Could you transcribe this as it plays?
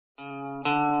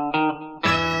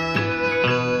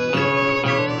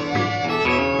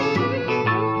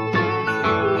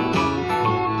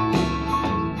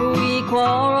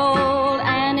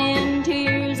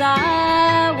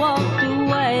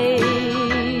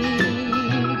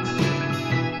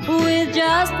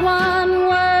one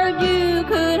word you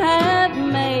could have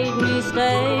made me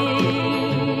stay.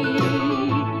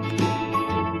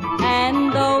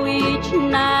 And though each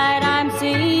night I'm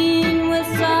seen with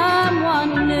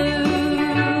someone new,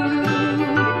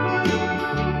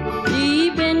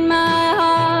 deep in my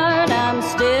heart I'm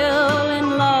still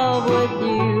in love with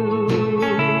you.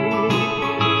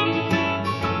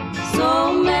 So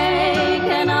make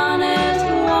an honest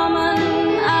woman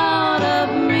out of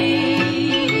me.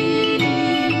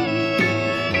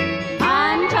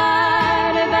 I'm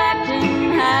tired of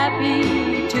acting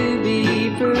happy to be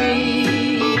free.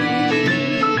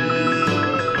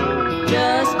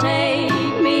 Just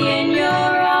take me in your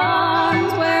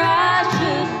arms where I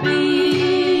should be,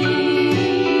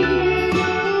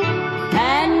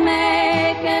 and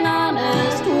make an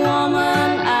honest woman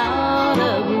out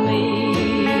of me.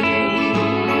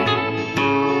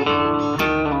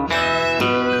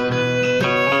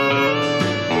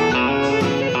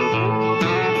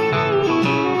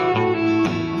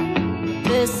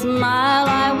 This smile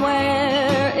I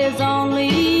wear is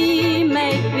only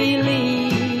make-believe,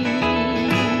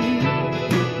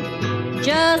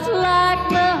 just like